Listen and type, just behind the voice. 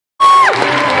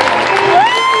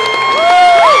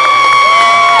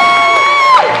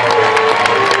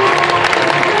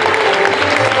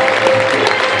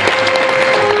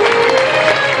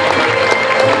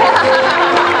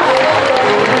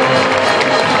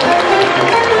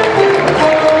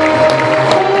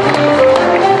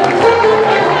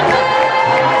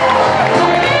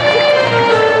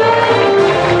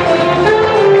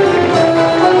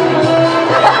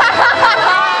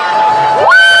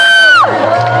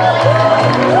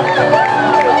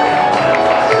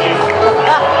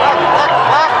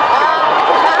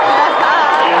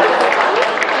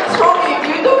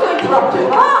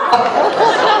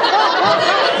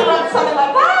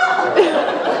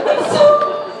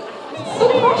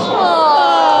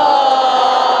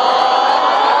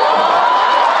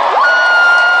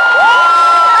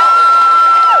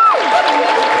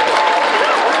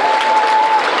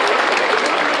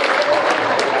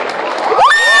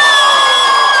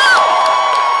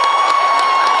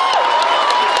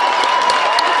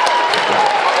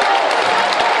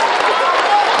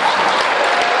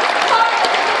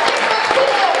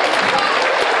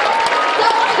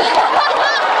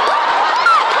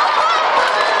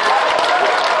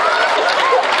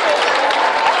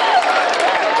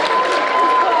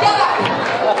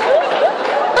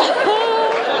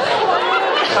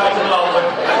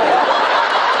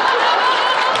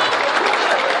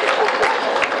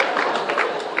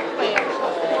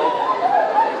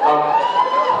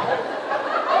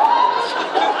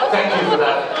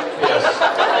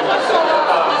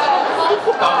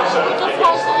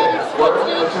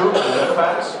too? Are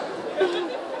fans?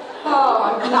 Oh,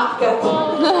 I'm not good.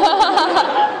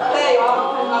 There you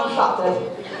are, I'm shattered.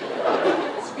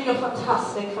 It's been a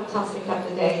fantastic, fantastic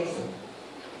couple of days.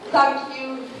 Thank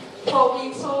you for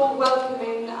being so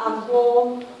welcoming and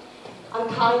warm and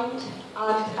kind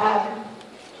and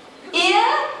ihr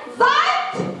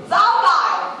seid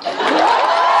saugeil!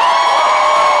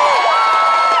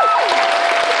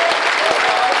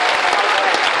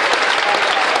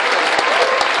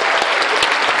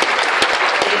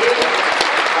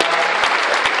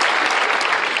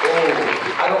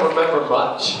 I don't remember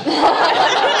much.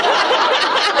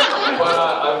 But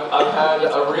I've had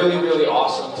a really, really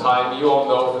awesome time. You all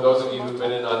know, for those of you who've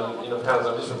been in on panels,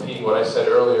 I'm just repeating what I said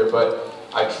earlier, but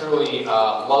I truly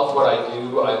love what I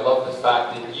do. I love the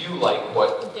fact that you like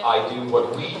what I do,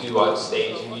 what we do on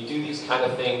stage, and we do these kind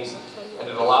of things, and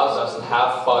it allows us to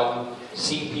have fun,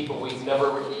 see people we've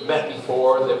never met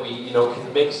before, that we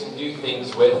can mix and do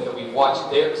things with, that we've watched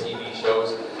their TV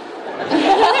shows.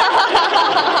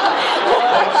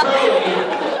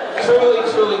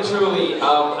 Truly, and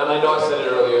I know I said it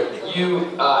earlier, you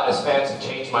as fans have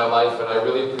changed my life, and I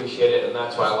really appreciate it, and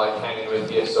that's why I like hanging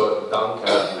with you, so danke,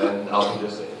 and I'll be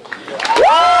just saying.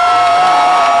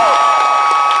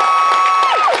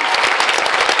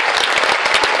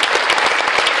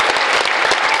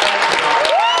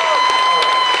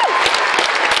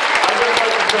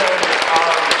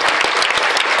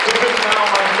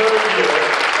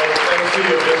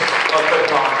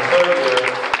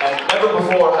 Never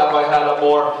before have I had a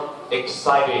more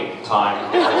exciting time.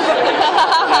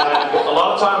 And a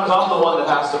lot of times I'm the one that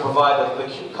has to provide the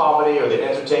comedy or the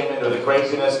entertainment or the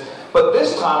craziness. But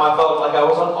this time I felt like I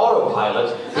was on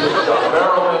autopilot.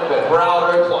 Barrowman, Ben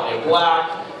Browder, Claudia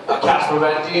Black, Casper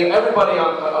Van Dien, everybody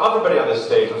on this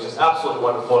stage was just absolutely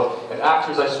wonderful. And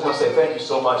actors, I just want to say thank you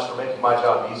so much for making my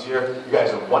job easier. You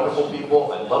guys are wonderful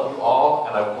people. I love you all,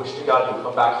 and I wish to God you'll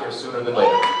come back here sooner than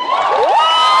later.